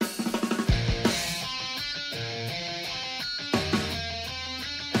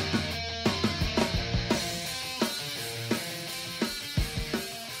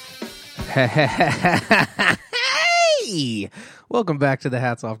Hey! Welcome back to the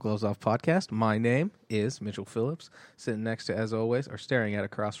Hats Off, Gloves Off podcast. My name is Mitchell Phillips, sitting next to, as always, or staring at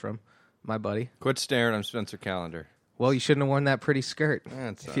across from my buddy. Quit staring, I'm Spencer Callender. Well, you shouldn't have worn that pretty skirt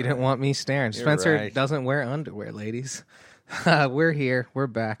if you didn't want me staring. You're Spencer right. doesn't wear underwear, ladies. We're here. We're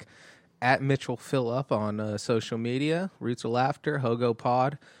back. At Mitchell Phillip on social media, Roots of Laughter, Hogo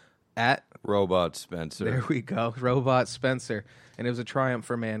Pod, at Robot Spencer. There we go. Robot Spencer. And it was a triumph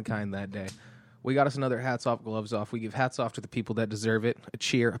for mankind that day. We got us another hats off, gloves off. We give hats off to the people that deserve it. A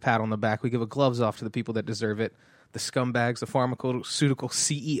cheer, a pat on the back. We give a gloves off to the people that deserve it. The scumbags, the pharmaceutical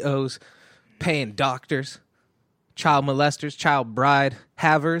CEOs, paying doctors, child molesters, child bride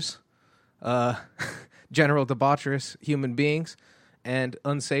havers, general debaucherous human beings, and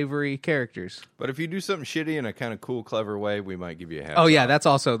unsavory characters. But if you do something shitty in a kind of cool, clever way, we might give you a hat. Oh yeah,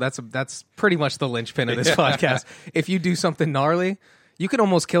 that's pretty much the linchpin of this podcast. If you do something gnarly, you can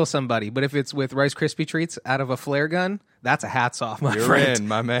almost kill somebody, but if it's with Rice Krispie treats out of a flare gun, that's a hats off, my You're friend. in,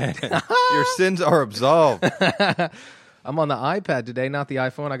 my man. Your sins are absolved. I'm on the iPad today, not the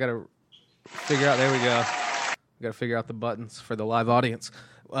iPhone. I got to figure out. There we go. Got to figure out the buttons for the live audience.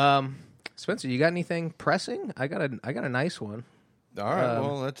 Spencer, you got anything pressing? I got a nice one. All right,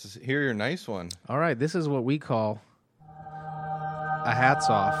 well, let's hear your nice one. All right, this is what we call a hats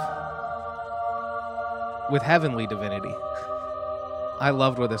off with heavenly divinity. I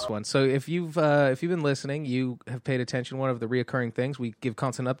loved with this one. So if you've been listening, you have paid attention. One of the reoccurring things we give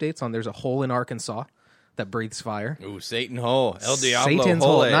constant updates on. There's a hole in Arkansas that breathes fire. Ooh, Satan Hole. El Diablo Satan's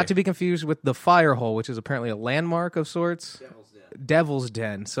Hole. Hole, not to be confused with the Fire Hole, which is apparently a landmark of sorts. Devil's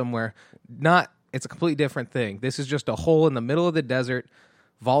Den somewhere. It's a completely different thing. This is just a hole in the middle of the desert,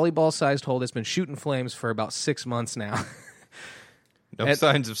 volleyball-sized hole that's been shooting flames for about 6 months now. No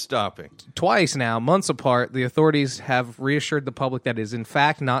signs of stopping. Twice now, months apart, the authorities have reassured the public that it is in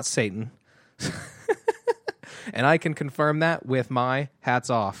fact not Satan. And I can confirm that with my hats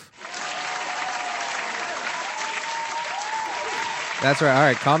off. That's right. All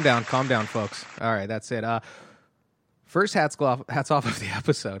right, calm down, folks. All right, that's it. First hats off of the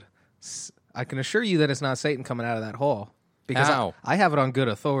episode. I can assure you that it's not Satan coming out of that hole. Because I have it on good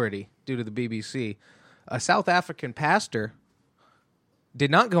authority due to the BBC. A South African pastor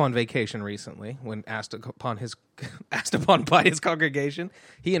did not go on vacation recently when asked upon by his congregation.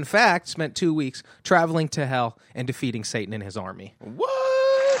 He, in fact, spent 2 weeks traveling to hell and defeating Satan and his army.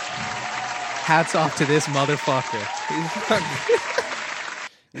 What? Hats off to this motherfucker.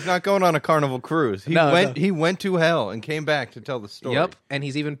 He's not going on a carnival cruise. He went to hell and came back to tell the story. Yep, and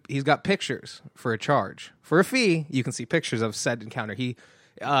he's got pictures for a charge. For a fee, you can see pictures of said encounter.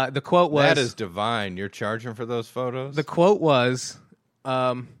 The quote was, that is divine. You're charging for those photos? The quote was,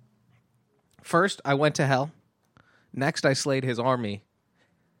 first I went to hell, next I slayed his army,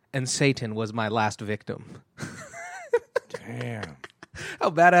 and Satan was my last victim. Damn. How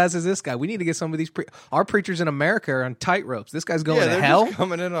badass is this guy? We need to get some of these our preachers in America are on tight ropes. This guy's going to they're hell. Just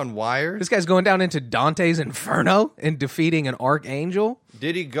coming in on wires. This guy's going down into Dante's Inferno and defeating an archangel.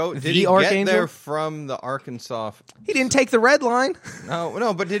 Did he go? Did The he archangel? get there from the Arkansas? He didn't take the red line.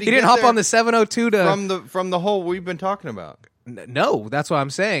 No, but did he? He didn't get hop there on the 702 to from the hole we've been talking about. No, that's what I'm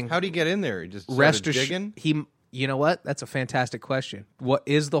saying. How'd he get in there? He just started digging. You know what? That's a fantastic question. What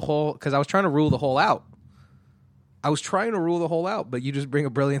is the hole? Because I was trying to rule the hole out. But you just bring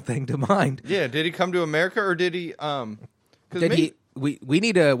a brilliant thing to mind. Yeah, did he come to America or did he? We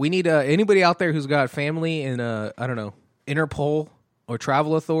need anybody out there who's got family in I don't know, Interpol or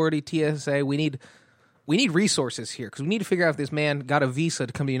Travel Authority, TSA. We need resources here because we need to figure out if this man got a visa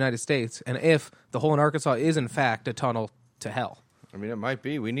to come to the United States and if the hole in Arkansas is in fact a tunnel to hell. I mean, it might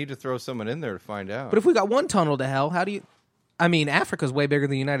be. We need to throw someone in there to find out. But if we got one tunnel to hell, how do you? I mean, Africa's way bigger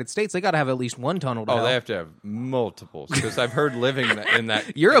than the United States. They got to have at least one tunnel to hell. They have to have multiples because I've heard living in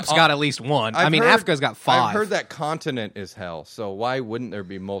that. Europe's got at least one. Africa's got 5. I've heard that continent is hell, so why wouldn't there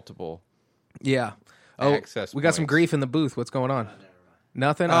be multiple? Yeah. Access we got some points. grief in the booth. What's going on?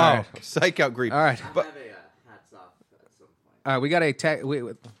 Nothing? Oh, All right. psych out grief. All right. But Hats off at some point. We got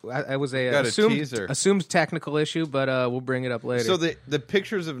it was Got a teaser. assumed technical issue, but we'll bring it up later. so the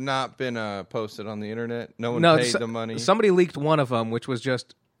pictures have not been posted on the internet. No one paid the money. Somebody leaked one of them, which was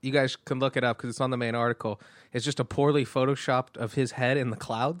just, you guys can look it up because it's on the main article. It's just a poorly photoshopped of his head in the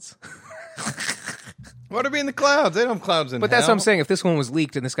clouds. What are we in the clouds? They don't have clouds in But hell. that's what I'm saying. If this one was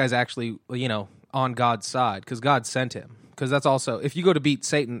leaked and this guy's actually, on God's side, because God sent him. Because that's also, if you go to beat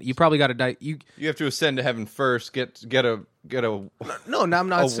Satan, you probably got to die. You have to ascend to heaven first. Get a No, I'm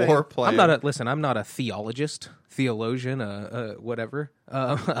not saying. war plan. I'm not a theologian, whatever,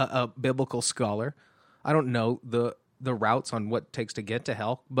 a biblical scholar. I don't know the the routes on what it takes to get to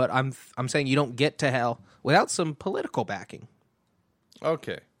hell, but I'm saying you don't get to hell without some political backing.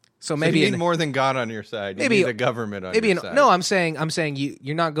 Okay. So maybe you need more than God on your side. You need the government on your side. No, I'm saying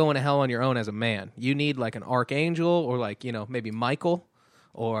you're not going to hell on your own as a man. You need like an archangel or like, maybe Michael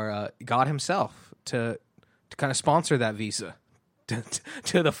or God himself to kind of sponsor that visa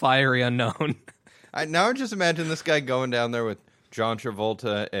to the fiery unknown. Now I just imagine this guy going down there with John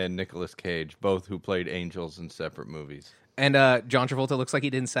Travolta and Nicolas Cage, both who played angels in separate movies. And John Travolta looks like he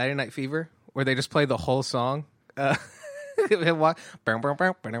did in Saturday Night Fever, where they just play the whole song.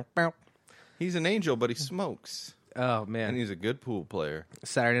 He's an angel, but he smokes. Oh, man. And he's a good pool player.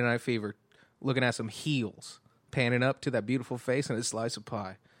 Saturday Night Fever, looking at some heels, panning up to that beautiful face and a slice of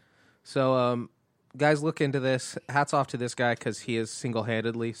pie. So, guys, look into this. Hats off to this guy because he has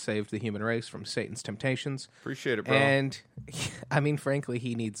single-handedly saved the human race from Satan's temptations. Appreciate it, bro. And, frankly,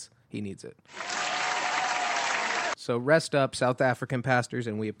 he needs it. So rest up, South African pastors,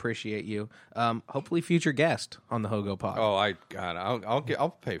 and we appreciate you. Hopefully, future guest on the Hogo Pod. Oh, I'll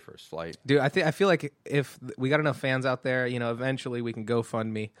pay for his flight, dude. I feel like if we got enough fans out there, eventually we can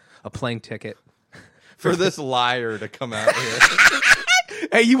GoFundMe a plane ticket for this liar to come out here.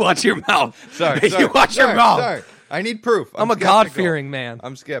 Hey, you watch your mouth. Sorry, you watch your mouth. Sorry, I need proof. I'm a God-fearing man.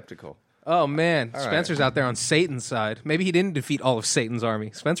 I'm skeptical. Oh, man. All Spencer's right. out there on Satan's side. Maybe he didn't defeat all of Satan's army.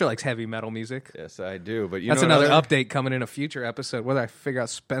 Spencer likes heavy metal music. Yes, I do. But that's another update coming in a future episode, whether I figure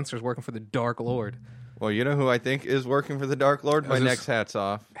out Spencer's working for the Dark Lord. Well, you know who I think is working for the Dark Lord? My next hat's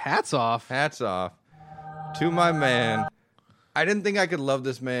off. Hats off? Hats off to my man. I didn't think I could love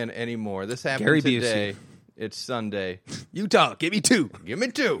this man anymore. This happened Gary today. Busey. It's Sunday. Utah, give me 2. Give me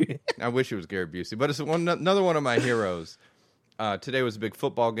 2. I wish it was Gary Busey, but it's another one of my heroes. Today was a big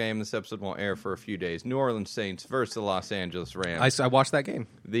football game. This episode won't air for a few days. New Orleans Saints versus the Los Angeles Rams. I watched that game.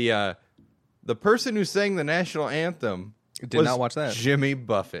 The person who sang the national anthem did not watch that. Jimmy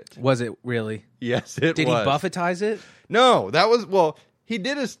Buffett. Was it really? Yes, it was. Did he Buffetize it? No, that was, he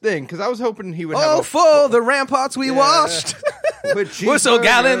did his thing because I was hoping he would have Oh, for the ramparts we washed. We're so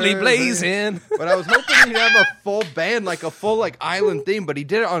gallantly blazing. But I was hoping he'd have a full band, like a full island theme, but he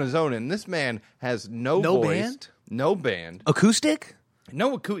did it on his own. And this man has no voice. Band? No band. Acoustic?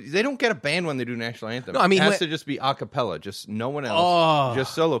 No, they don't get a band when they do national anthem. No, I mean, it has to just be a cappella, just no one else, Oh.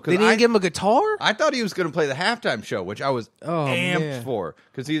 just solo. They didn't even give him a guitar? I thought he was going to play the halftime show, which I was amped man. for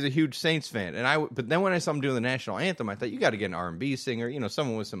because he's a huge Saints fan. But then when I saw him doing the national anthem, I thought you got to get an R&B singer,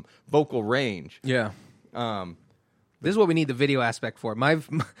 someone with some vocal range. Yeah. This is what we need the video aspect for.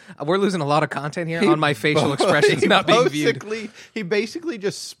 We're losing a lot of content here on my facial expressions not being viewed. He basically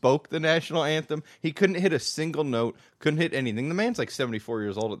just spoke the national anthem. He couldn't hit a single note, couldn't hit anything. The man's like 74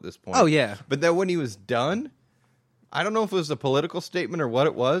 years old at this point. Oh, yeah. But then when he was done, I don't know if it was a political statement or what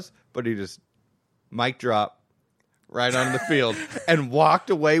it was, but he just mic drop right on the field and walked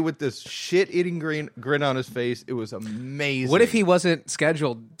away with this shit-eating grin on his face. It was amazing. What if he wasn't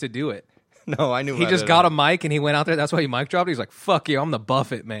scheduled to do it? No, I knew he just got a mic and he went out there. That's why he mic dropped. He's like, "Fuck you, I'm the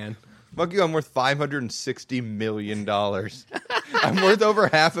Buffett man. Fuck you, I'm worth $560 million. I'm worth over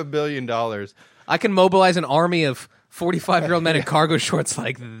 $500 million. I can mobilize an army of 45-year-old men in cargo shorts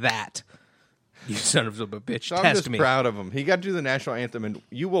like that. You son of a bitch, so test I'm just me." proud of him. He got to do the national anthem, and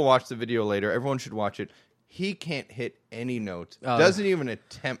you will watch the video later. Everyone should watch it. He can't hit any notes. Doesn't even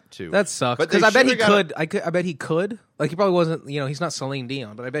attempt to. That sucks. Because I bet he could. I bet he could. Like, he probably wasn't, he's not Celine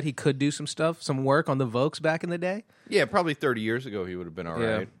Dion, but I bet he could do some stuff, some work on the Vokes back in the day. Yeah, probably 30 years ago he would have been all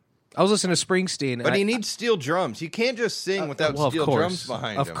right. I was listening to Springsteen. But he needs steel drums. He can't just sing without steel drums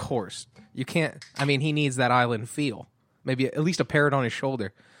behind him. Of course. You can't. I mean, he needs that island feel. Maybe at least a parrot on his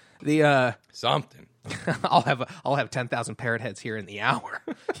shoulder. Something. I'll have 10,000 parrot heads here in the hour.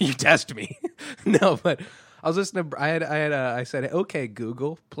 You test me. No, but I was listening to, I said, "Okay,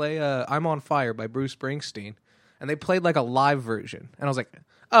 Google, play I'm on Fire" by Bruce Springsteen. And they played like a live version. And I was like,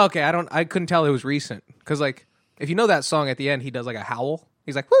 "Oh, okay, I couldn't tell it was recent." Because like, if you know that song at the end, he does like a howl.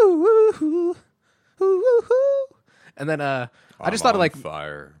 He's like, "Woo, woo, woo, woo, woo, woo." And then I just thought of like,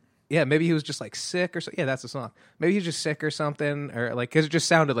 fire. Yeah, maybe he was just like sick or something. Yeah, that's the song. Maybe he was just sick or something, or like, because it just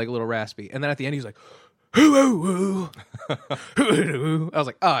sounded like a little raspy. And then at the end, he's like, "Hoo, hoo, hoo." I was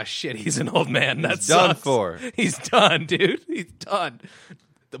like, "Oh shit, he's an old man. That's done for. He's done, dude. He's done.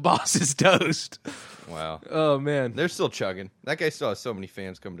 The boss is toast." Wow. Oh man, they're still chugging. That guy still has so many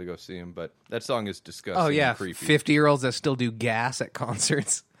fans coming to go see him, but that song is disgusting. Oh yeah, and creepy. 50-year-olds that still do gas at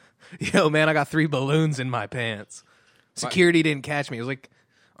concerts. Yo, man, I got 3 balloons in my pants. Security didn't catch me. It was like,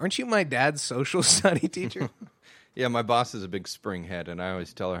 "Aren't you my dad's social study teacher?" Yeah, my boss is a big spring head, and I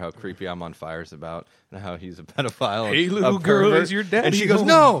always tell her how creepy I'm on Fires about, and how he's a pedophile. Hey, and little a girl, pervert. is your daddy And she goes, home?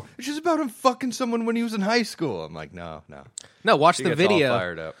 no, it's just about him fucking someone when he was in high school. I'm like, no. No, watch She the gets all video.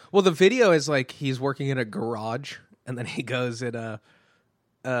 fired up. Well, the video is like he's working in a garage, and then he goes in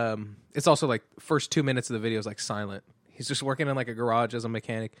it's also like first 2 minutes of the video is like silent. He's just working in like a garage as a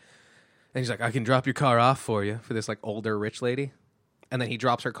mechanic, and he's like, I can drop your car off for you, for this like older rich lady. And then he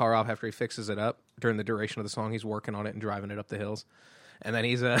drops her car off after he fixes it up. During the duration of the song, he's working on it and driving it up the hills. And then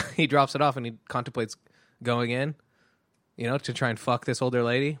he drops it off and he contemplates going in, to try and fuck this older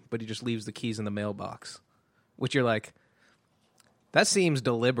lady, but he just leaves the keys in the mailbox. Which you're like, that seems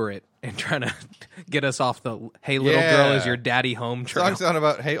deliberate and trying to get us off the hey little girl is your daddy home trail. Song's not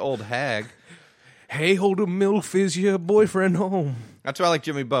about hey old hag. Hey older MILF is your boyfriend home. That's why I like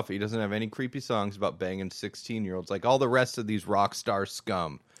Jimmy Buffett. He doesn't have any creepy songs about banging 16-year-olds like all the rest of these rock star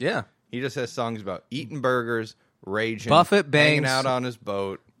scum. Yeah. He just has songs about eating burgers, raging, Buffett hanging bangs- out on his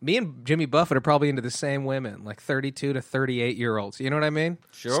boat. Me and Jimmy Buffett are probably into the same women, like 32 to 38-year-olds. You know what I mean?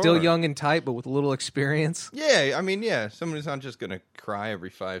 Sure. Still young and tight, but with a little experience. Yeah, I mean, somebody's not just going to cry every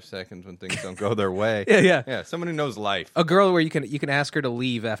 5 seconds when things don't go their way. Yeah. Yeah, someone who knows life. A girl where you can ask her to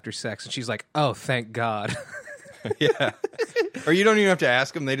leave after sex, and she's like, "Oh, thank God." Yeah. Or you don't even have to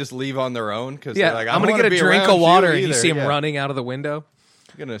ask them. They just leave on their own because Yeah, they're like, I'm going to get a drink of water, and you see him running out of the window.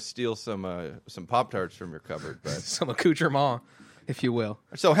 I'm going to steal some Pop-Tarts from your cupboard. But Some accoutrement, if you will.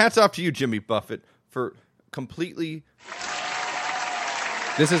 So hats off to you, Jimmy Buffett, for completely...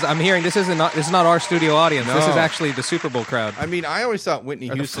 This is not our studio audience. No. This is actually the Super Bowl crowd. I mean, I always thought Whitney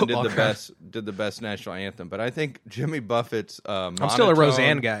Or the Houston did football the best national anthem, but I think Jimmy Buffett's I'm still a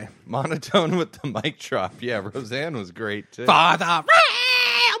Roseanne guy. monotone with the mic drop. Yeah, Roseanne was great too. Father,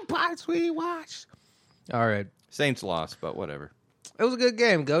 parts we watch. All right. Saints lost, but whatever. It was a good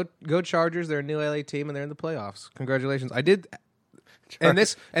game. Go Chargers. They're a new LA team, and they're in the playoffs. Congratulations. I did. And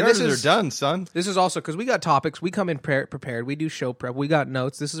this Chargers are done, son. This is also because we got topics. We come in prepared. We do show prep. We got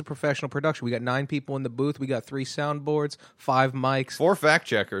notes. This is a professional production. We got 9 people in the booth. We got 3 soundboards, 5 mics, 4 fact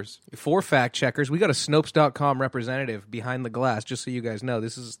checkers. 4 fact checkers. We got a Snopes.com representative behind the glass. Just so you guys know,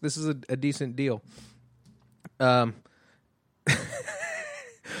 this is a decent deal. But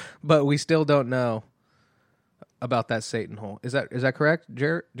we still don't know about that Satan hole. Is that correct,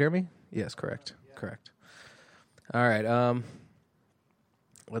 Jeremy? Yes, correct. Yeah. Correct. All right.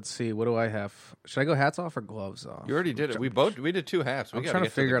 Let's see. What do I have? Should I go hats off or gloves off? You already did it. We did 2 hats. We I'm got trying to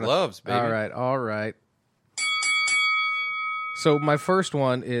to figure the out gloves, baby. All right. So my first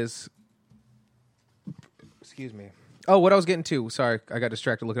one is. Excuse me. Oh, what I was getting to. Sorry, I got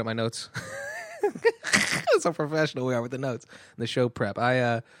distracted looking at my notes. That's how professional we are with the notes, the show prep.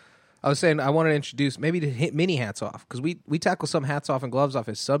 I was saying I wanted to introduce maybe to hit mini hats off because we tackle some hats off and gloves off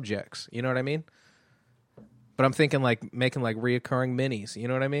as subjects. You know what I mean? But I'm thinking like making like reoccurring minis. You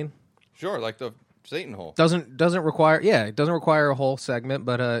know what I mean? Sure, like the Satan hole. Doesn't require it doesn't require a whole segment,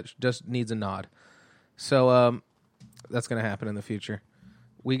 but it just needs a nod. So that's gonna happen in the future.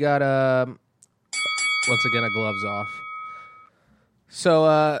 We got once again a gloves off.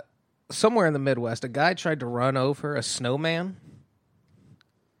 So somewhere in the Midwest, a guy tried to run over a snowman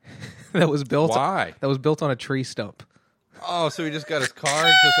that was built. Why? That was built on a tree stump. Oh, so he just got his car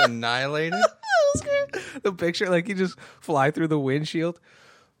just annihilated? The picture, like you just fly through the windshield.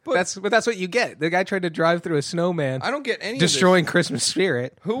 But that's what you get. The guy tried to drive through a snowman. I don't get any destroying of this. Christmas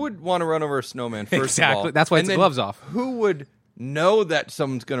spirit. Who would want to run over a snowman, first Exactly. of all? That's why it's And then gloves off. Who would know that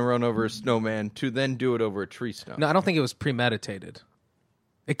someone's going to run over a snowman to then do it over a tree stump? No, I don't think it was premeditated.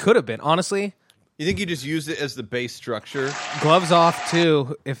 It could have been. Honestly, You think he just used it as the base structure? gloves off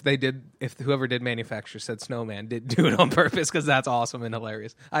too. If whoever did manufacture said snowman did do it on purpose, because that's awesome and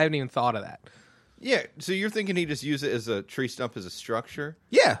hilarious. I haven't even thought of that. Yeah, so you're thinking he just used it as a tree stump as a structure?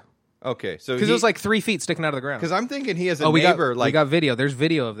 Yeah, Okay, so because it was like 3 feet sticking out of the ground. because I'm thinking he has a we neighbor. we got video. There's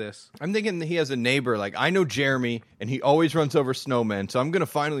video of this. I'm thinking that he has a neighbor. Like, I know Jeremy, and he always runs over snowmen, so I'm going to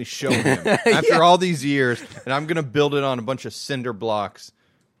finally show him after all these years, and I'm going to build it on a bunch of cinder blocks.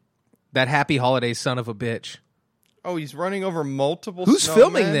 That happy holidays son of a bitch. Oh, he's running over multiple Who's snowmen?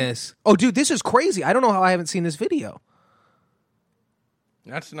 filming this? Oh, dude, this is crazy. I don't know how I haven't seen this video.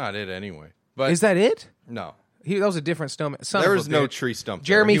 That's not it anyway. But Is that it? no. That was a different snowman. Son There of a was no bitch. tree stump.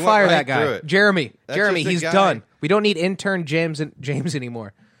 Jeremy, there. He went fire right that through guy. it. Jeremy, That's just a he's guy. done. We don't need intern James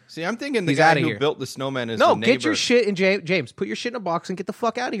anymore. See, I'm thinking the He's guy outta who here. built the snowman is No, the neighbor. get your shit in James. Put your shit in a box and get the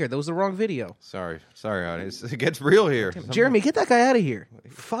fuck out of here. That was the wrong video. Sorry, audience. It gets real here. Jeremy, get that guy out of here.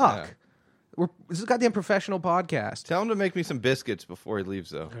 Fuck. Yeah. This is a goddamn professional podcast. Tell him to make me some biscuits before he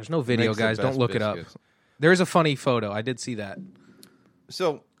leaves, though. There's no video, Makes the guys. Don't best look it up. biscuits. There is a funny photo. I did see that.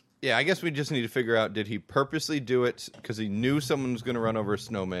 So, Yeah, I guess we just need to figure out, did he purposely do it because he knew someone was going to run over a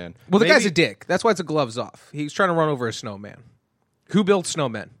snowman? Well, the guy's a dick. That's why it's a gloves off. He's trying to run over a snowman. Who built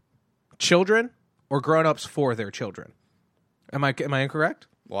snowmen? Children or grown-ups for their children? Am I incorrect?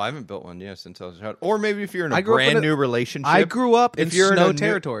 Well, I haven't built one since I was a child. Or maybe if you're in a brand new relationship. I grew up in snow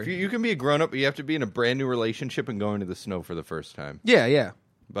territory. You can be a grown-up, but you have to be in a brand new relationship and go into the snow for the first time. Yeah.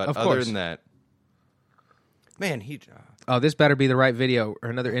 But of other course. than that, man, Oh, this better be the right video, or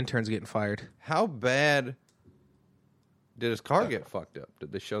another intern's getting fired. how bad did his car get fucked up?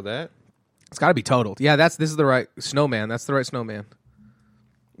 Did they show that? It's got to be totaled. Yeah, this is the right snowman. That's the right snowman.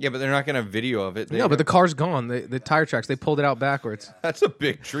 Yeah, but they're not going to have video of it. No, but the car's gone. The tire tracks, they pulled it out backwards. That's a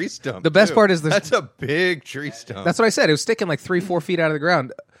big tree stump. The best too. part is that's a big tree stump. That's what I said. It was sticking like 3-4 feet out of the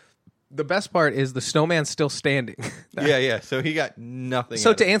ground. The best part is the snowman's still standing. Yeah. So he got nothing.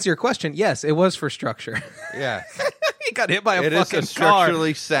 So to answer your question, yes, it was for structure. Yeah. He got hit by a It fucking is a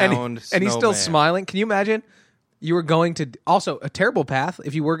structurally car. sound and he's still snowman. smiling. Can you imagine? You were going to also a terrible path.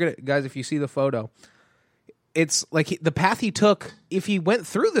 If you were gonna, guys, if you see the photo, it's like the path he took. If he went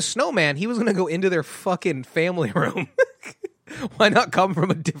through the snowman, he was going to go into their fucking family room. Why not come from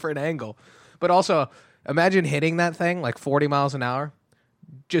a different angle? But also, imagine hitting that thing like 40 miles an hour.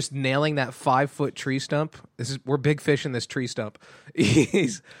 Just nailing that 5-foot tree stump. We're big fish in this tree stump.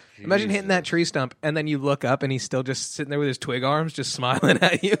 Imagine hitting that tree stump, and then you look up, and he's still just sitting there with his twig arms, just smiling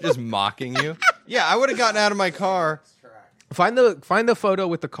at you, just mocking you. Yeah, I would have gotten out of my car. Find the photo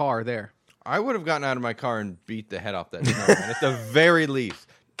with the car there. I would have gotten out of my car and beat the head off that snowman at the very least,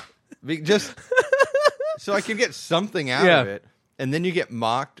 just so I could get something out of it. And then you get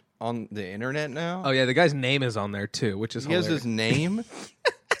mocked on the internet now. Oh yeah, the guy's name is on there too, which is hilarious. He has his name.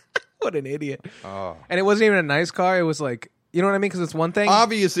 What an idiot! Oh, and it wasn't even a nice car. It was like, you know what I mean? Because it's one thing.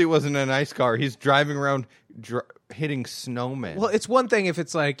 Obviously, it wasn't a nice car. He's driving around hitting snowmen. Well, it's one thing if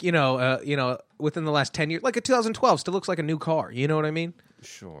it's like within the last 10 years, like a 2012 still looks like a new car. You know what I mean?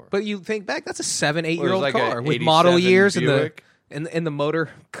 Sure. But you think back, that's a 7-8-year-old like car a with model 87 years Buick. in the motor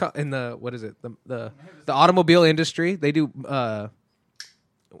in the what is it the automobile industry? They do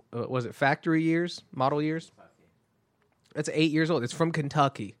was it factory years, model years? That's 8 years old. It's from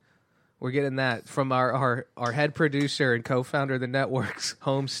Kentucky. We're getting that from our head producer and co-founder of the network's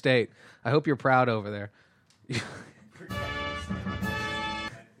home state. I hope you're proud over there.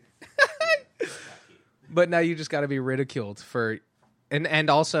 But now you just got to be ridiculed for, and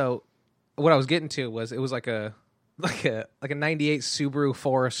also, what I was getting to was it was like a 98 Subaru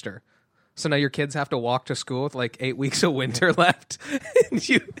Forester. So now your kids have to walk to school with like 8 weeks of winter left. And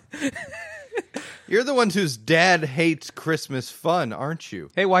You're the ones whose dad hates Christmas fun, aren't you?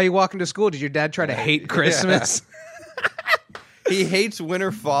 Hey, why are you walking to school? Did your dad try to hate Christmas? He hates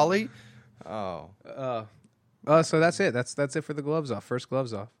winter folly. Oh. So that's it. That's it for the gloves off. First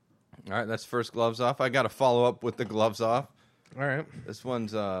gloves off. All right, that's first gloves off. I got to follow up with the gloves off. All right. This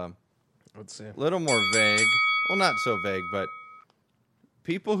one's Let's see. a little more vague. Well, not so vague, but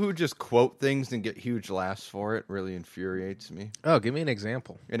people who just quote things and get huge laughs for it really infuriates me. Oh, give me an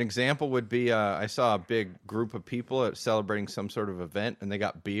example. An example would be I saw a big group of people celebrating some sort of event, and they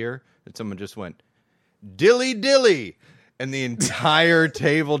got beer, and someone just went, "Dilly dilly," and the entire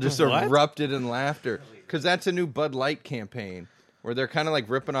table just erupted in laughter. Because that's a new Bud Light campaign where they're kind of like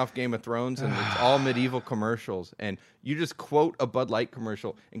ripping off Game of Thrones, and it's all medieval commercials, and you just quote a Bud Light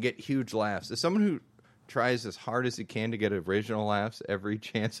commercial and get huge laughs. As someone who tries as hard as he can to get original laughs every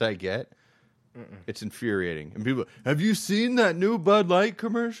chance I get, it's infuriating. And people, have you seen that new Bud Light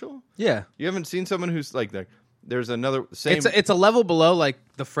commercial? Yeah. You haven't seen someone who's like that. There's another same. It's a level below like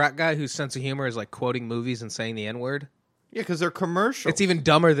the frat guy whose sense of humor is like quoting movies and saying the N-word. Yeah, because they're commercials. It's even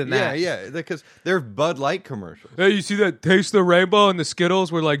dumber than that. Yeah, because they're Bud Light commercials. Hey, you see that Taste the Rainbow and the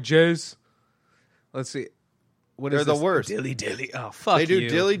Skittles were like Jay's? Let's see. What They're is the this? worst. Dilly dilly. Oh, fuck They do you.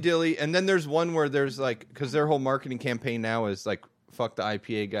 dilly dilly, and then there's one where there's like, because their whole marketing campaign now is like, fuck the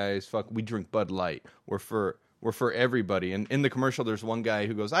IPA guys, fuck, we drink Bud Light. We're for everybody. And in the commercial, there's one guy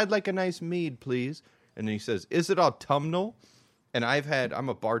who goes, "I'd like a nice mead, please." And then he says, "Is it autumnal?" And I'm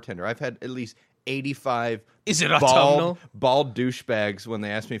a bartender. I've had at least 85 Is it autumnal? bald douchebags when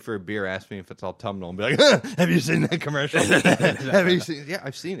they ask me for a beer, ask me if it's autumnal, and be like, "Have you seen that commercial? Have you seen?" Yeah,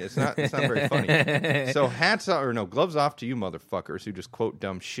 I've seen it. It's not very funny. So gloves off to you motherfuckers who just quote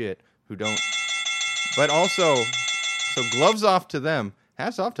dumb shit, who don't. But also, so gloves off to them.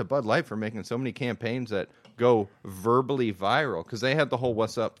 Hats off to Bud Light for making so many campaigns that go verbally viral, because they had the whole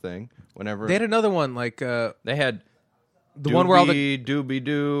 "What's Up" thing. Whenever They had another one like they had. the one where all the Doobie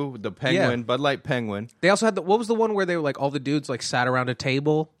Doo, the penguin, Yeah. Bud Light penguin. they also had what was the one where they were like all the dudes like sat around a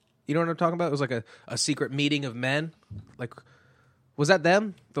table. You know what I'm talking about? It was like a secret meeting of men. Like Was that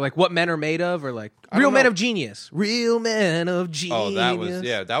them? They're like, what men are made of, or like don't real men know. of genius. Real men of genius. Oh, that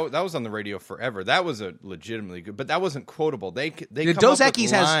was that was on the radio forever. That was a legitimately good, but that wasn't quotable. They Dude, come Dos up with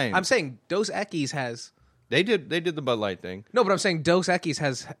Equis has. lines. I'm saying Dos Equis has. They did the Bud Light thing. No, but I'm saying Dos Equis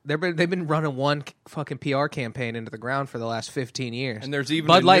has. They've been running one fucking PR campaign into the ground for the last 15 years. And there's even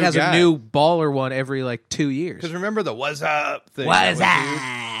Bud a Light new has guy. a new baller one every like 2 years. Because remember the "What's up" thing? What's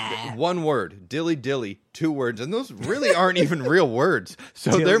that was one word, dilly dilly, 2 words, and those really aren't even real words.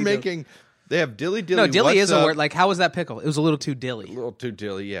 So Dilly they're dilly. making. They have dilly dilly. No, dilly what's is a up? word. Like, how was that pickle? It was a little too dilly. A little too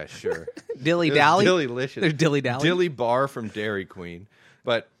dilly. Yeah, sure. Dilly It was dally. Dillylicious. There's dilly dally. Dilly bar from Dairy Queen.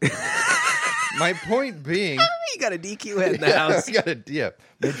 But my point being, You got a DQ head in the house. I got a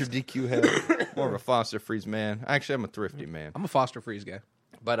major DQ head, more of a Foster Freeze man. Actually, I'm a thrifty man. I'm a Foster Freeze guy.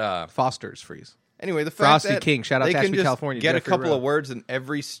 But Foster's Freeze. anyway, the fact Frosty that King. Shout out they to can Ashby, just California, get a Jeffrey couple Rowe. of words, and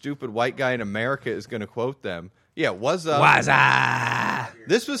every stupid white guy in America is going to quote them. Yeah, what's up? What's up?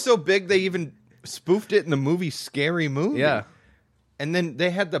 This was so big they even spoofed it in the movie Scary Movie. Yeah. And then they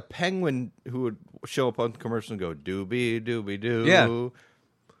had the penguin who would show up on the commercial and go, doobie, doobie, doo. Yeah.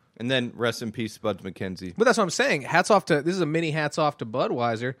 And then rest in peace, Bud McKenzie. But that's what I'm saying. Hats off to this is a mini hats off to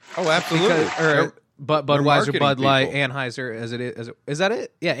Budweiser. Oh, absolutely. Or Budweiser, marketing Bud Light, people. Anheuser as it is. Is that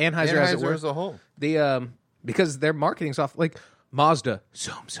it? Yeah, Anheuser as it were. as a whole. The because their marketing's off. Like Mazda,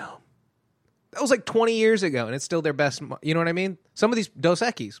 Zoom. That was like 20 years ago, and it's still their best. You know what I mean? Some of these Dos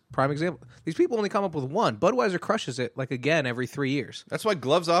Equis, prime example. These people only come up with one. Budweiser crushes it like again every 3 years. That's why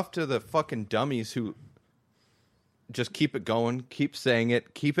gloves off to the fucking dummies who just keep it going, keep saying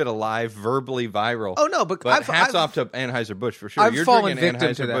it, keep it alive, verbally viral. Oh, no, but hats I've- off to Anheuser-Busch for sure. I've You're fallen drinking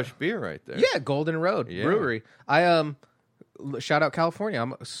victim to that. Anheuser-Busch beer right there. Yeah, Golden Road Yeah. Brewery. I shout out California.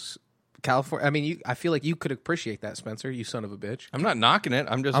 California. I mean, I feel like you could appreciate that, Spencer. You son of a bitch. I'm not knocking it.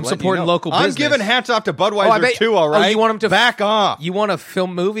 I'm just I'm letting supporting you know. local I'm business. giving hats off to Budweiser I bet- too, all right? you want 'em to back off. You want to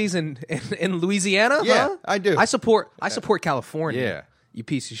film movies in Louisiana? Yeah, huh? I do. I support California. Yeah. You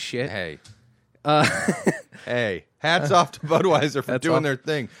piece of shit. Hey. Hey, hats off to Budweiser for Hats doing off- their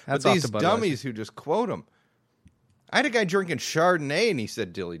thing. But hats off these to Budweiser. dummies who just quote them. I had a guy drinking Chardonnay and he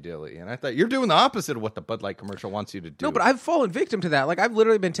said dilly dilly. And I thought, you're doing the opposite of what the Bud Light commercial wants you to do. No, but I've fallen victim to that. Like I've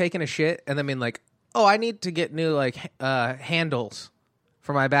literally been taking a shit and then been like, oh, I need to get new like handles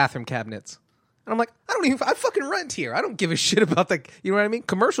for my bathroom cabinets. And I'm like, I fucking rent here. I don't give a shit about the, you know what I mean?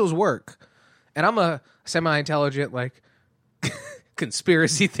 Commercials work. And I'm a semi-intelligent, like,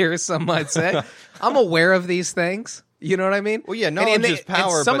 conspiracy theorist, some might say. I'm aware of these things. You know what I mean? Well, yeah, knowledge is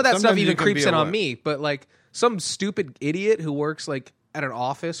power, And some but of that stuff sometimes even you can creeps be in on aware. me. But, like, some stupid idiot who works, like, at an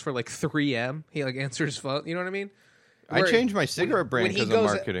office for, like, 3M, he, like, answers his phone. You know what I mean? I Where- changed my cigarette brand when he because of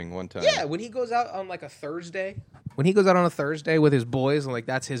goes- marketing one time. Yeah, when he goes out on, like, a Thursday. When he goes out on a Thursday with his boys, and, like,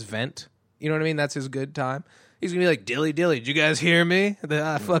 that's his vent. You know what I mean? That's his good time. He's gonna be like, dilly dilly, did you guys hear me?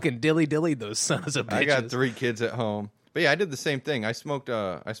 I fucking dilly dilly those sons of bitches. I got 3 kids at home. But yeah, I did the same thing. I smoked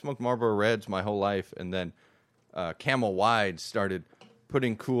Marlboro Reds my whole life, and then Camel Wide started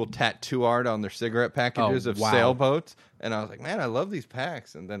putting cool tattoo art on their cigarette packages Oh, of wow. sailboats, and I was like, man, I love these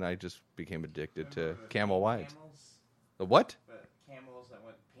packs. And then I just became addicted to Camel Wides. The what? But camels that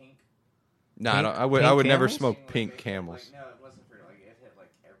went pink. No, Pink- I would never camels? smoke Seemed like pink they- camels. Like, no, it wasn't for like it hit like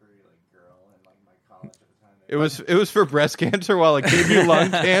every like girl in like my college at the time. It was for breast cancer while it gave you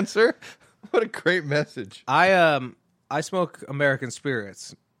lung cancer. What a great message. I smoke American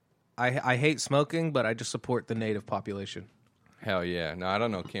Spirits. I hate smoking, but I just support the native population. Hell yeah. No, I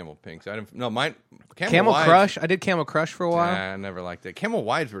don't know Camel Pinks. I didn't. No, mine. Camel Wides- Crush. I did Camel Crush for a while. Nah, I never liked it. Camel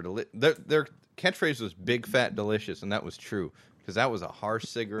Wides were their catchphrase was "big fat delicious," and that was true because that was a harsh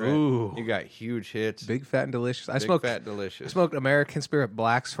cigarette. Ooh. You got huge hits. Big fat and delicious. I Big smoked fat delicious. I smoked American Spirit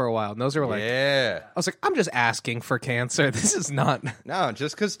Blacks for a while. And those are like yeah. I was like, I'm just asking for cancer. This is not No,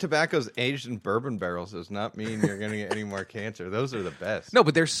 just because tobacco's aged in bourbon barrels does not mean you're going to get any more cancer. Those are the best. No,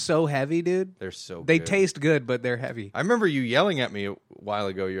 but they're so heavy, dude. They're so They good. taste good, but they're heavy. I remember you yelling at me a while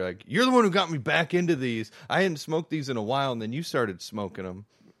ago. You're like, "You're the one who got me back into these. I hadn't smoked these in a while, and then you started smoking them."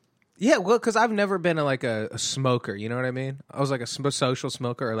 Yeah, well, because I've never been a smoker. You know what I mean? I was like a social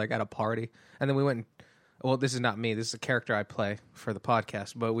smoker, or like at a party, and then we went. Well, this is not me. This is a character I play for the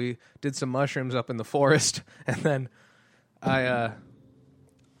podcast. But we did some mushrooms up in the forest, and then I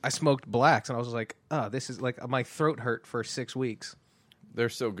smoked blacks, and I was like, "Oh, this is like my throat hurt for 6 weeks." They're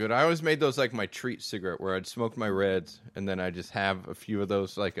so good. I always made those like my treat cigarette, where I'd smoke my reds, and then I just have a few of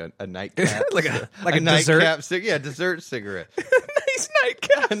those, like a nightcap, Like a nightcap dessert? dessert cigarette, Nice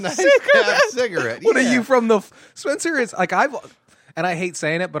nightcap. a nightcap cigarette. What are yeah. you from the Spencer? Is like and I hate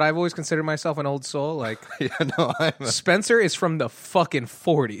saying it, but I've always considered myself an old soul. Like, Yeah, no, Spencer is from the fucking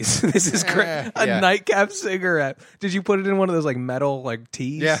 40s. This is great. A nightcap cigarette. Did you put it in one of those like metal like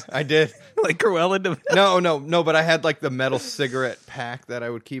teas? Yeah, I did. Like Cruella de No, but I had like the metal cigarette pack that I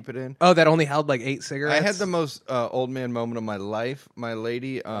would keep it in. Oh, that only held like 8 cigarettes? I had the most old man moment of my life. My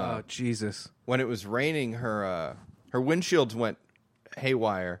lady, oh, Jesus. when it was raining, her windshields went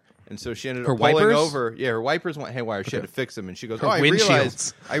haywire. And so she ended Her up pulling wipers? over. Yeah, her wipers went haywire. She had to fix them. And she goes, Her I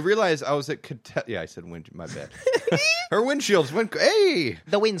windshields. realized I was at Yeah, I said wind. My bad. Her windshields went, hey.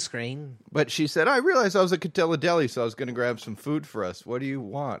 The windscreen. But she said, I realized I was at Catella Deli, so I was going to grab some food for us. What do you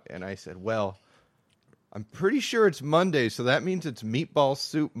want? And I said, well, I'm pretty sure it's Monday, so that means it's meatball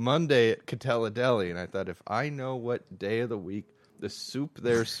soup Monday at Catella Deli. And I thought, if I know what day of the week the soup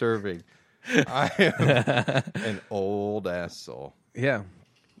they're serving, I am an old ass soul. Yeah.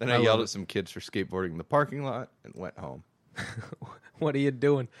 Then I yelled at some kids for skateboarding in the parking lot and went home. What are you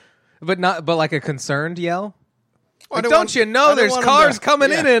doing? But like a concerned yell? Well, Like, don't you know there's cars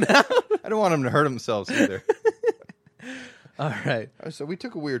coming in and out? I don't want them to hurt themselves either. All right. So we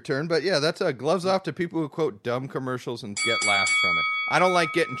took a weird turn, but yeah, that's gloves off to people who quote dumb commercials and get laughs from it. I don't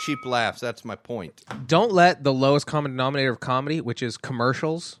like getting cheap laughs. That's my point. Don't let the lowest common denominator of comedy, which is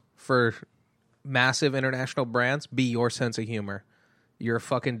commercials for massive international brands, be your sense of humor. You're a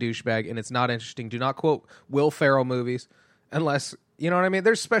fucking douchebag, and it's not interesting. Do not quote Will Ferrell movies unless, you know what I mean?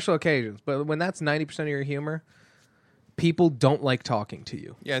 There's special occasions, but when that's 90% of your humor, people don't like talking to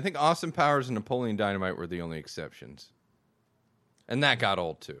you. Yeah, I think Austin Powers and Napoleon Dynamite were the only exceptions. And that got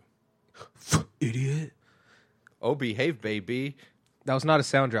old, too. Idiot. Oh, behave, baby. That was not a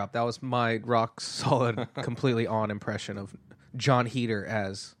sound drop. That was my rock solid, completely on impression of John Heater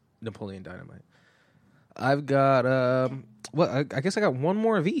as Napoleon Dynamite. I've got, I guess I got one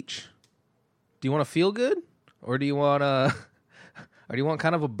more of each. Do you want to feel good? Or do you want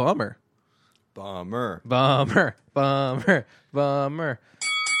kind of a bummer? Bummer.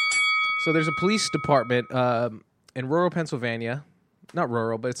 So there's a police department in rural Pennsylvania. Not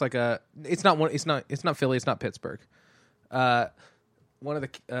rural, but it's like it's not Philly, it's not Pittsburgh. One of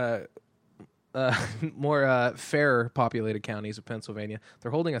the more fairer populated counties of Pennsylvania.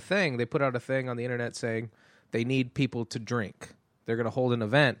 They're holding a thing. They put out a thing on the internet saying they need people to drink. They're going to hold an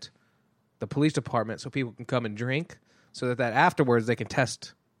event, the police department, so people can come and drink, so that afterwards they can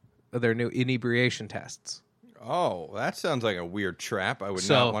test their new inebriation tests. Oh, that sounds like a weird trap I would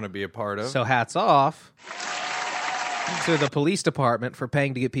not want to be a part of. So hats off to the police department for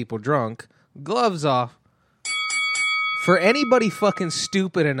paying to get people drunk. Gloves off for anybody fucking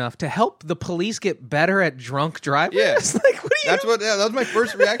stupid enough to help the police get better at drunk driving. Yeah. Like, that was my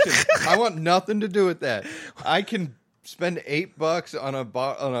first reaction. I want nothing to do with that. I can spend $8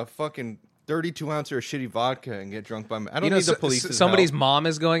 on a fucking 32 ounce of shitty vodka and get drunk by me. I don't need the police. Somebody's mom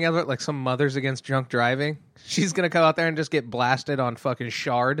is going out, like some Mothers Against Drunk Driving. She's going to come out there and just get blasted on fucking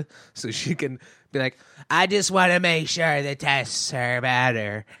Shard so she can be like, I just want to make sure the tests are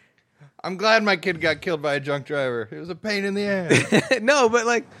better. I'm glad my kid got killed by a drunk driver. It was a pain in the ass. No, but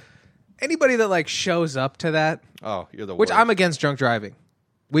like anybody that like shows up to that. Oh, you're the worst. Which I'm against drunk driving.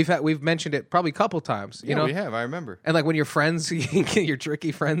 We've mentioned it probably a couple times. You know, we have. I remember. And like when your friends, your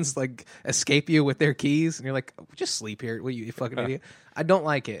tricky friends, like escape you with their keys, and you're like, just sleep here. What, you fucking idiot? I don't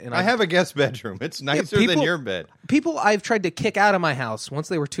like it. And I have a guest bedroom. It's nicer than your bed. People I've tried to kick out of my house once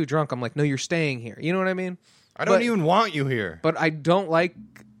they were too drunk. I'm like, no, you're staying here. You know what I mean? I don't even want you here. But I don't like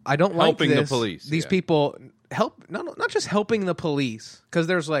helping this. the police. These people help not just helping the police, because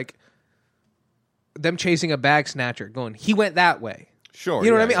there's like them chasing a bag snatcher, going, he went that way. Sure,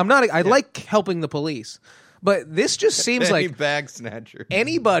 you know what I mean. I'm not. I like helping the police, but this just seems like bag snatcher.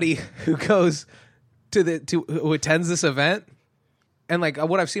 Anybody who goes who attends this event, and like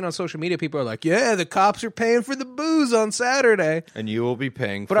what I've seen on social media, people are like, "Yeah, the cops are paying for the booze on Saturday, and you will be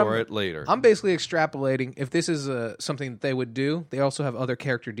paying for it later." I'm basically extrapolating. If this is something that they would do, they also have other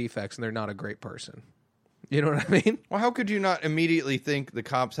character defects, and they're not a great person. You know what I mean? Well, how could you not immediately think the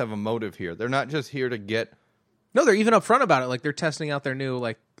cops have a motive here? They're not just here to get. No, they're even upfront about it. Like they're testing out their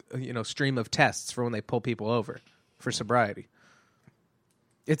new stream of tests for when they pull people over for sobriety.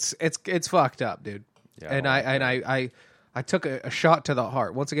 It's fucked up, dude. Yeah, and I took a shot to the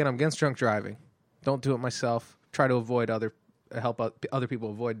heart. Once again, I'm against drunk driving. Don't do it myself. Try to help other people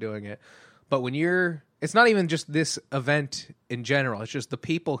avoid doing it. But when it's not even just this event in general. It's just the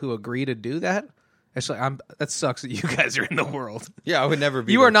people who agree to do that. It's like that sucks that you guys are in the world. Yeah, I would never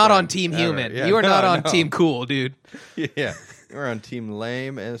be. You are not on Team Human. Yeah, you are not on Team Cool, dude. Yeah, you're on Team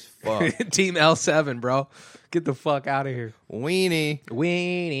Lame as fuck. Team L7, bro. Get the fuck out of here.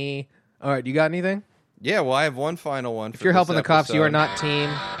 Weenie. All right, you got anything? Yeah, well, I have one final one. If you're helping the cops, you are not team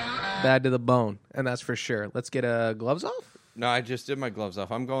bad to the bone, and that's for sure. Let's get gloves off. No, I just did my gloves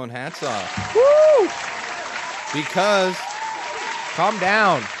off. I'm going hats off. Woo! Because Calm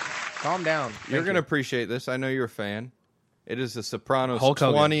down. Calm down. you're going to appreciate this. I know you're a fan. It is the Sopranos' Hulk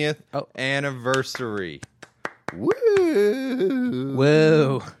Hogan. 20th anniversary. Woo!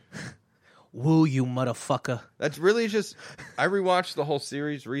 Whoa. Woo, you motherfucker. That's really just... I rewatched the whole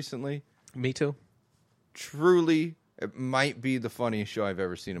series recently. Me too. Truly, it might be the funniest show I've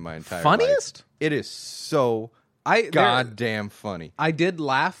ever seen in my entire Funniest? life. It is so goddamn funny. I did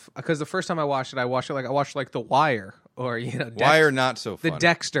laugh because the first time I watched it like The Wire or Wire not so funny. The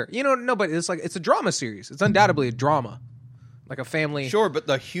Dexter. No, but it's a drama series. It's undoubtedly a drama, like a family. Sure, but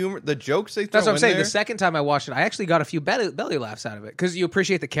the humor, the jokes they throw That's what I'm saying. there, The second time I watched it, I actually got a few belly laughs out of it because you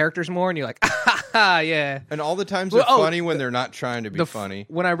appreciate the characters more, and you're like, yeah. and all the times they're funny when they're not trying to be funny.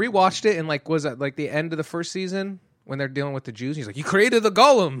 When I rewatched it, and was that like the end of the first season when they're dealing with the Jews? He's like, "You created the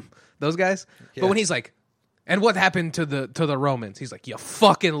Golem." Those guys. Yeah. But when he's like, "And what happened to the Romans?" He's like, "You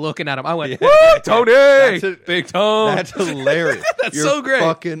fucking looking at him." I went, "Woo, Tony, big Tone." That's hilarious. That's You're so great.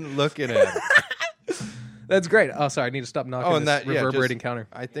 Fucking looking at him. That's great. Oh, sorry, I need to stop knocking and this reverberating counter.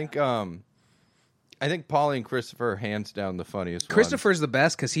 I think Paulie and Christopher hands down the funniest. Christopher's the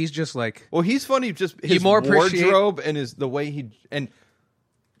best because he's just like. Well, he's funny. Just his wardrobe and the way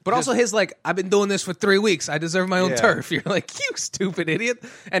But also his I've been doing this for 3 weeks. I deserve my own turf. You're like, you stupid idiot.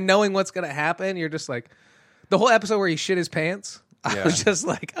 And knowing what's going to happen, you're just like, the whole episode where he shit his pants, I was just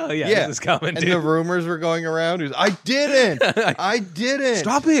like, oh yeah, this is coming, and dude. the rumors were going around. He was, I didn't.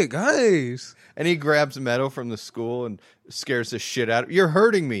 Stop it, guys. And he grabs Meadow from the school and scares the shit out of him. You're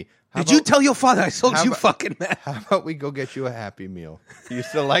hurting me. Did you tell your father I sold you fucking meth? How about we go get you a Happy Meal? You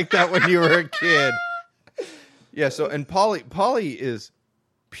used to like that when you were a kid. Yeah, so, and Paulie is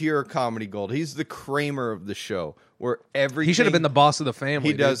pure comedy gold. He's the Kramer of the show, where everything... He should have been the boss of the family.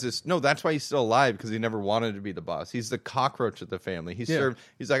 He does this... No, that's why he's still alive, because he never wanted to be the boss. He's the cockroach of the family. He's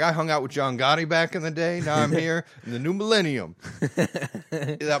like, I hung out with John Gotti back in the day. Now I'm here in the new millennium.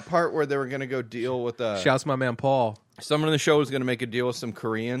 That part where they were going to go deal with... Shouts my man Paul. Someone in the show was going to make a deal with some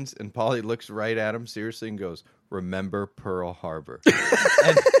Koreans, and Paulie looks right at him seriously and goes, "Remember Pearl Harbor."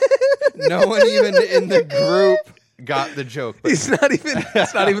 And no one even in the group got the joke. It's not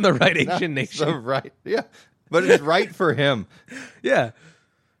even the right Asian nation. Right, yeah. But it's right for him. Yeah.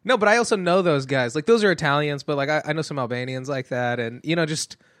 No, but I also know those guys. Those are Italians, but I know some Albanians like that, and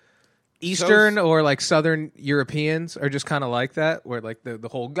just Eastern or Southern Europeans are just kind of like that, where the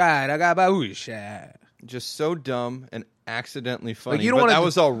whole guy, just so dumb and accidentally funny. You don't that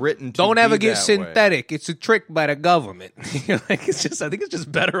was all written. Don't ever get that synthetic. Way. It's a trick by the government. I think it's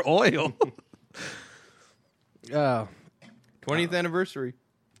just better oil. 20th anniversary.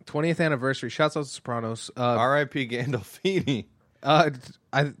 20th anniversary. Shouts out to Sopranos. R.I.P. Gandolfini.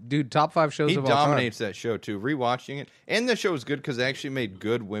 Dude, top 5 shows of all time. He dominates that show too. Rewatching it, and the show was good because they actually made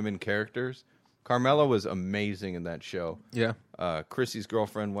good women characters. Carmela was amazing in that show. Yeah. Chrissy's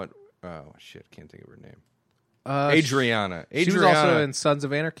girlfriend went. Oh shit! Can't think of her name. Adriana. She was also in Sons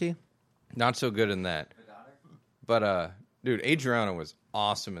of Anarchy. Not so good in that. But dude, Adriana was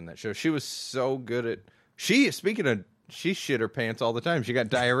awesome in that show. She was so good at. She shit her pants all the time. She got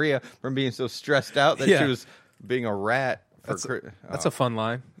diarrhea from being so stressed out that she was being a rat. That's a fun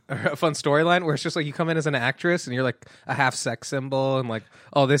line. A fun storyline where it's just you come in as an actress and you're a half sex symbol and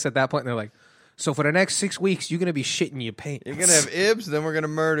this at that point, and they're like, so for the next 6 weeks, you're going to be shitting your pants. You're going to have ibs, then we're going to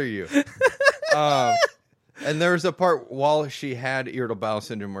murder you. And there's a part while she had irritable bowel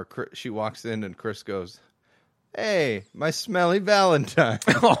syndrome where she walks in and Chris goes, "Hey, my smelly Valentine."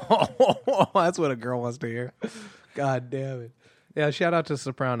 That's what a girl wants to hear. God damn it. Yeah, shout out to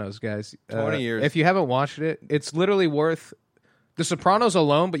Sopranos, guys. 20 years. If you haven't watched it, it's literally worth... The Sopranos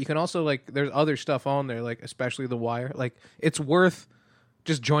alone, but you can also, there's other stuff on there, especially The Wire. It's worth...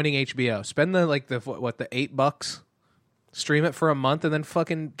 just joining HBO. Spend the $8. Stream it for a month and then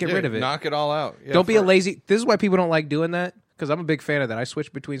fucking get rid of it. Knock it all out. Yeah, don't be a lazy... This is why people don't like doing that, because I'm a big fan of that. I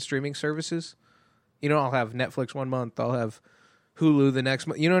switch between streaming services. I'll have Netflix 1 month. I'll have Hulu the next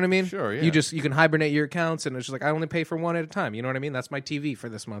month. You know what I mean? Sure, yeah. You can hibernate your accounts, and it's just I only pay for one at a time. You know what I mean? That's my TV for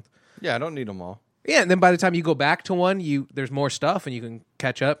this month. Yeah, I don't need them all. Yeah, and then by the time you go back to one, there's more stuff, and you can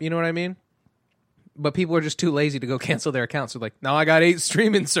catch up. You know what I mean? But people are just too lazy to go cancel their accounts. They're like, now I got 8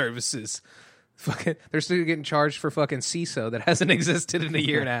 streaming services. Fucking, they're still getting charged for fucking CISO that hasn't existed in a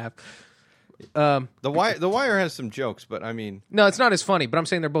year and a half. The Wire has some jokes, but I mean... No, it's not as funny, but I'm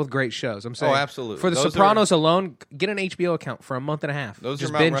saying they're both great shows. I'm saying, absolutely. For The Sopranos alone, get an HBO account for a month and a half. Those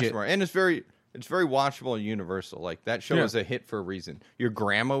just are Mount binge Rushmore. And it's very watchable and universal. That show is a hit for a reason. Your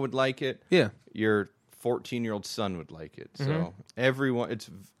grandma would like it. Yeah. Your 14-year-old son would like it. So everyone, it's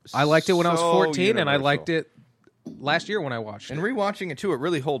I liked it when I was 14, and I universal. liked it last year when I watched it. And rewatching it too, it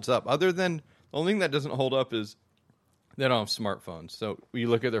really holds up. Other than the only thing that doesn't hold up is they don't have smartphones. So you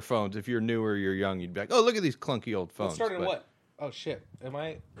look at their phones. If you're new or you're young, you'd be like, "Oh, look at these clunky old phones." It started in But- what? Oh shit! Am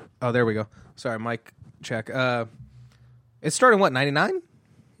I? Oh, there we go. Sorry, mic check. It started in what, 99?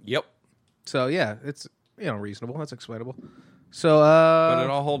 Yep. So yeah, it's reasonable. That's explainable. So But it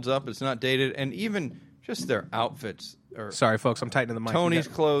all holds up. It's not dated, and even just their outfits. Or sorry, folks, I'm tightening the mic. Tony's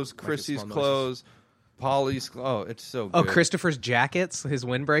Yeah. clothes, Chrissy's small noises. clothes, Polly's clothes. Oh, it's so good. Oh, Christopher's jackets, his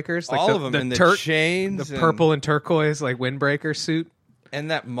windbreakers, like all the, of them, the, and the tur- chains, the purple and turquoise like windbreaker suit.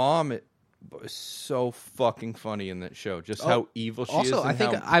 and that mom. It was so fucking funny in that show. Just how evil she is. also, and I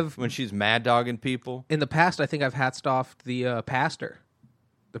think how- I've- when she's mad dogging people. In the past, I think I've hatstoffed the pastor,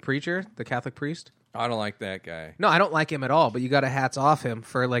 the preacher, the Catholic priest. I don't like that guy. No, I don't like him at all. But you got to hats off him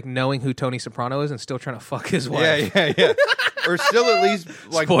for like knowing who Tony Soprano is and still trying to fuck his wife. Yeah. Or still at least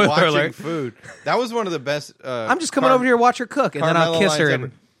like Spoiler watching alert. food. That was one of the best. I'm just coming over here to watch her cook, and then I'll Carmela kiss her lines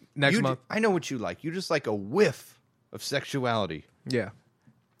in next You month. I know what you like. You just like a whiff of sexuality. Yeah.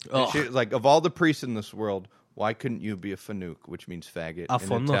 And she- like of all the priests in this world, why couldn't you be a fanuc, which means faggot A in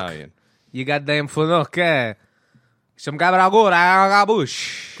fanuc. Italian? You goddamn fanuc, eh? Some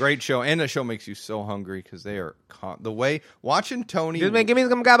gabagool, Great show, and the show makes you so hungry because they are the way watching Tony. give me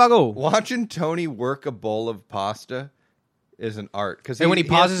some gabagool. Watching Tony work a bowl of pasta is an art. Because And when he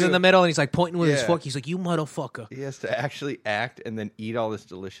pauses in the middle and he's like pointing with his Yeah. fork, he's like, "You motherfucker." he has to actually act and then eat all this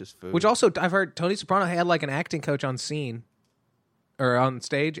delicious food. Which also, I've heard Tony Soprano had like an acting coach on scene or on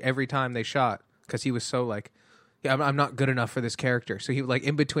stage every time they shot because he was so like, yeah, I'm not good enough for this character. So he would like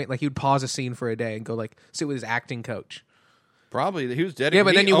in between, like he would pause a scene for a day and go like sit with his acting coach. probably he was dedicated. Yeah,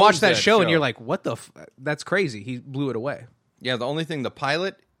 but then he you watch owns that show and you're like, what the? That's crazy. He blew it away. yeah. The only thing, the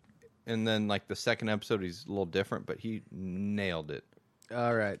pilot, and then like the second episode, he's a little different, but he nailed it.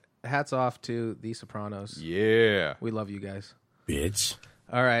 All right, hats off to The Sopranos. Yeah. We love you guys. Bitch.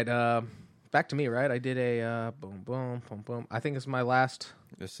 All right, back to me. Right, I did a boom, boom, boom, boom. I think it's my last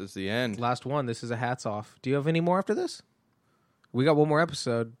This is the end. one. This is a hats off. Do you have any more after this? We got one more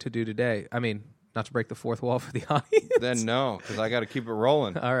episode to do today. I mean, not to break the fourth wall for the audience. Then no, because I got to keep it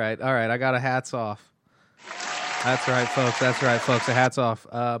rolling. All right. I got a hats off. That's right, folks. A hats off.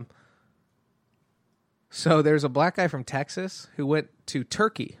 So there's a black guy from Texas who went to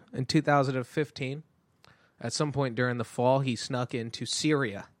Turkey in 2015. At some point during the fall, he snuck into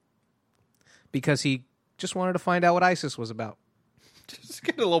Syria because he just wanted to find out what ISIS was about. Just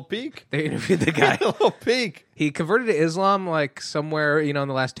get a little peek. They interviewed the guy. Get a little peek. He converted to Islam like somewhere, in the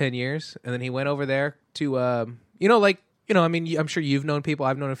last 10 years. And then he went over there to, I mean, I'm sure you've known people.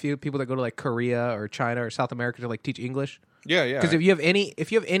 I've known a few people that go to like Korea or China or South America to like teach English. Yeah. Because if you have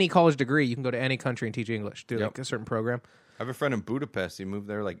any college degrey, you can go to any country and teach English through like a certain program. I have a friend in Budapest. He moved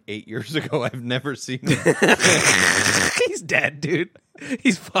there like 8 years ago. I've never seen him. He's dead, dude.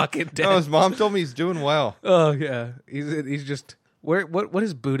 He's fucking dead. No, his mom told me he's doing well. Oh yeah, he's just what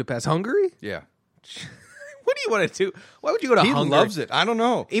is Budapest? Hungary? Yeah. What do you want to do? Why would you go to He Hungary? loves it. I don't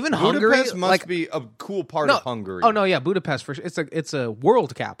know. Even Budapest Hungary, must like- be a cool part No. of Hungary. Oh no, yeah, Budapest for sure. It's a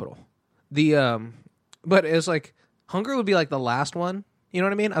world capital. But it's like Hungary would be like the last one. You know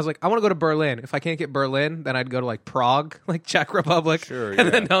what I mean? I was like, I want to go to Berlin. If I can't get Berlin, then I'd go to like Prague, like Czech Republic. Sure, And yeah.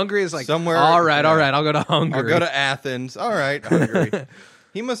 then Hungary is like Somewhere- All right, yeah. I'll go to Hungary. I'll go to Athens. All right, Hungary.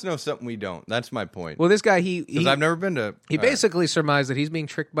 He must know something we don't. That's my point. Well, this guy Because I've never been to. he basically surmised that he's being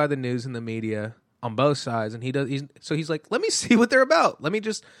tricked by the news and the media on both sides, and he's like, let me see what they're about. Let me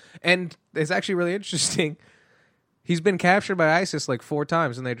just, and it's actually really interesting. He's been captured by ISIS like 4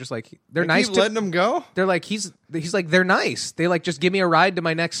 times, and they're just like they're nice. Keep letting him go. They're like he's like they're nice. They like just give me a ride to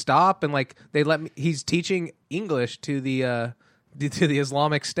my next stop, and like they let me. He's teaching English to the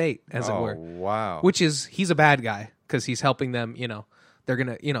Islamic State, as it were. Wow. Which is he's a bad guy because he's helping them. They're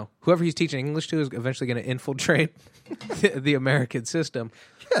gonna whoever he's teaching English to is eventually gonna infiltrate the American system.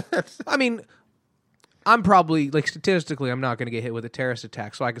 Yeah, I mean, I'm probably like statistically, I'm not gonna get hit with a terrorist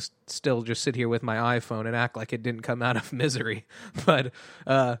attack, so I can still just sit here with my iPhone and act like it didn't come out of misery. But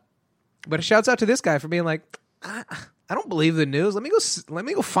it shouts out to this guy for being like, I don't believe the news. Let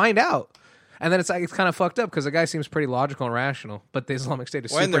me go find out. And then it's like it's kind of fucked up because the guy seems pretty logical and rational, but the Islamic State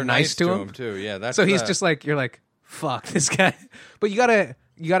is Well, and super they're nice to him. too. Yeah, that's So he's just like, you're like, fuck this guy. But you gotta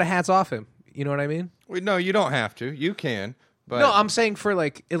hats off him. You know what I mean? Wait, no, you don't have to. You can. But No, I'm saying for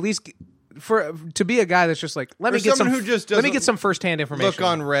like at least to be a guy that's just like let For me get some someone who just let me doesn't get some firsthand information. look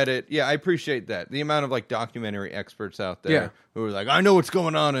on Reddit. Yeah, I appreciate that. The amount of like documentary experts out there Yeah. who are like, I know what's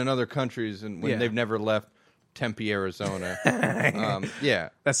going on in other countries, and when Yeah. they've never left Tempe, Arizona. Yeah.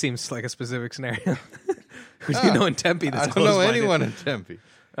 That seems like a specific scenario. Who do you know in Tempe that's I don't know close-minded? anyone in Tempe.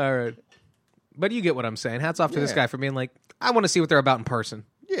 All right. But you get what I'm saying. Hats off to this Yeah. guy for being like, I want to see what they're about in person.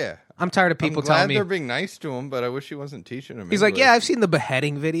 Yeah. I'm tired of people I'm glad telling me. they're being nice to him, but I wish he wasn't teaching him. He's like, English. yeah, I've seen the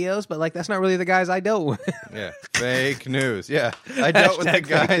beheading videos, but like that's not really the guys I dealt with. Yeah, fake news. Yeah, I dealt with the Hashtag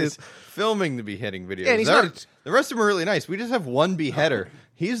fake news. guys filming the beheading videos. Yeah, and he's They're- not the rest of them are really nice. We just have one beheader.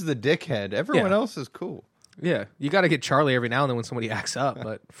 He's the dickhead. Everyone Yeah. else is cool. Yeah, you got to get Charlie every now and then when somebody acts up,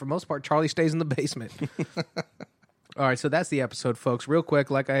 but for most part, Charlie stays in the basement. All right, so that's the episode, folks. Real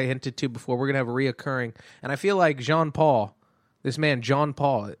quick, like I hinted to before, we're gonna have a reoccurring, and I feel like Jean Paul, this man John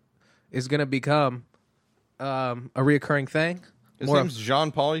Paul, is gonna become a reoccurring thing. His More name's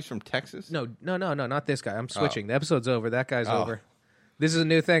Jean Paul. He's from Texas. No, not this guy. I'm switching. The episode's over. That guy's Oh. over. This is a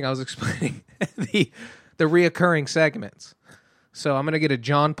new thing. I was explaining the reoccurring segments. So I'm gonna get a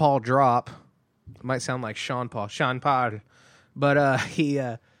John Paul drop. It might sound like Sean Paul, but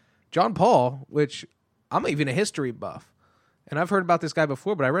John Paul, which I'm even a history buff, and I've heard about this guy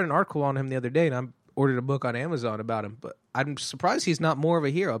before. But I read an article on him the other day, and I ordered a book on Amazon about him. But I'm surprised he's not more of a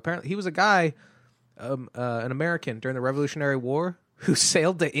hero. Apparently, he was a guy, an American during the Revolutionary War who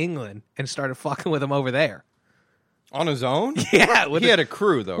sailed to England and started fucking with him over there. On his own? Yeah, He had a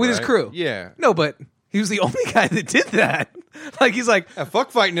crew, though, with his right? crew. Yeah. No, but he was the only guy that did that. Like he's like, Yeah,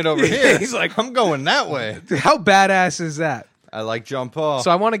 fuck fighting it over Yeah, here. he's like- I'm going that way. how badass is that? I like John Paul. So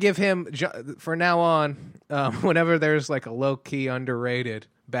I want to give him for now on. Whenever there's like a low key underrated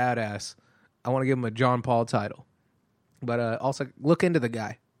badass, I want to give him a John Paul title. But also look into the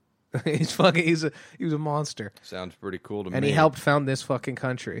guy. He's fucking. He was a monster. Sounds pretty cool to me. And he helped found this fucking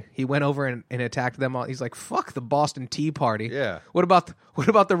country. He went over and attacked them all. He's like, "Fuck the Boston Tea Party." Yeah. What about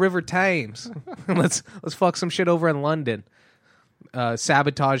the River Thames? let's fuck some shit over in London.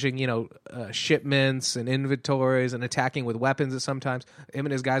 Sabotaging, shipments and inventories and attacking with weapons. That sometimes him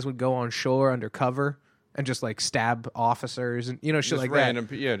and his guys would go on shore undercover and just like stab officers and shit just like random,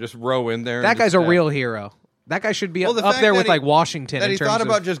 that. Yeah, just row in there. That and guy's just a stab. real hero. That guy should be Well, the up fact there that with like Washington. That in he terms thought of,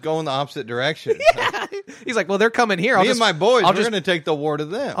 about just going the opposite direction. He's like, well, they're coming here. Me and my boys, I'll we're just going to take the war to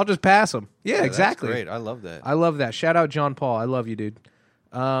them. I'll just pass them. Yeah, Yeah, exactly. That's great. I love that. I love that. Shout out John Paul. I love you, dude.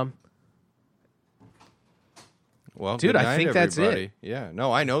 Well, Dude, good I night, think that's it. everybody. Yeah,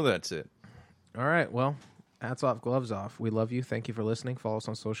 no, I know that's it. All right. Well, hats off, gloves off. We love you. Thank you for listening. Follow us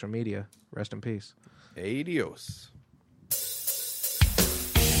on social media. Rest in peace. Adios.